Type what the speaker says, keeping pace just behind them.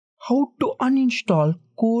how to uninstall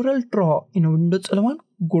CorelDRAW in Windows 11.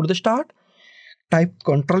 Go to the start, type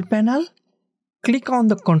control panel, click on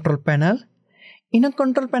the control panel. In a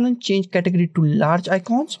control panel, change category to large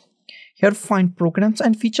icons. Here find programs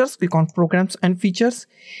and features, click on programs and features.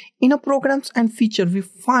 In a programs and feature, we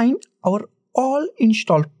find our all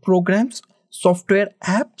installed programs, software,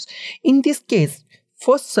 apps. In this case,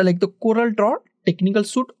 first select the CorelDRAW Technical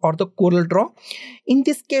Suite or the CorelDRAW. In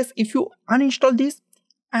this case, if you uninstall this,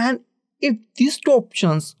 and if these two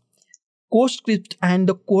options, Ghostscript and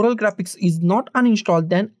the Corel Graphics, is not uninstalled,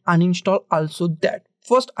 then uninstall also that.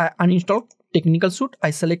 First, I uninstall Technical Suite.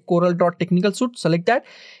 I select CorelDRAW Technical Suite, select that,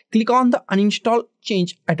 click on the uninstall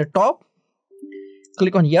change at the top,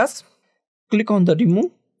 click on yes, click on the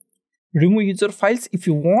remove user files if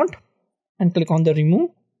you want, and click on the remove.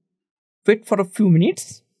 Wait for a few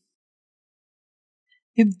minutes.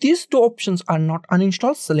 If these two options are not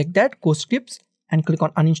uninstalled, select that Ghostscript and click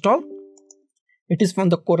on uninstall. It is from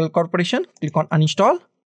the Corel Corporation, click on uninstall.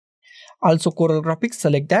 Also Corel Graphics,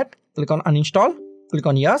 select that, click on uninstall, click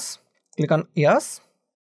on yes, click on yes.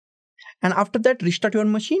 And after that, restart your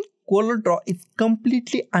machine. CorelDRAW is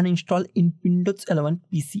completely uninstalled in Windows 11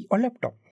 PC or laptop.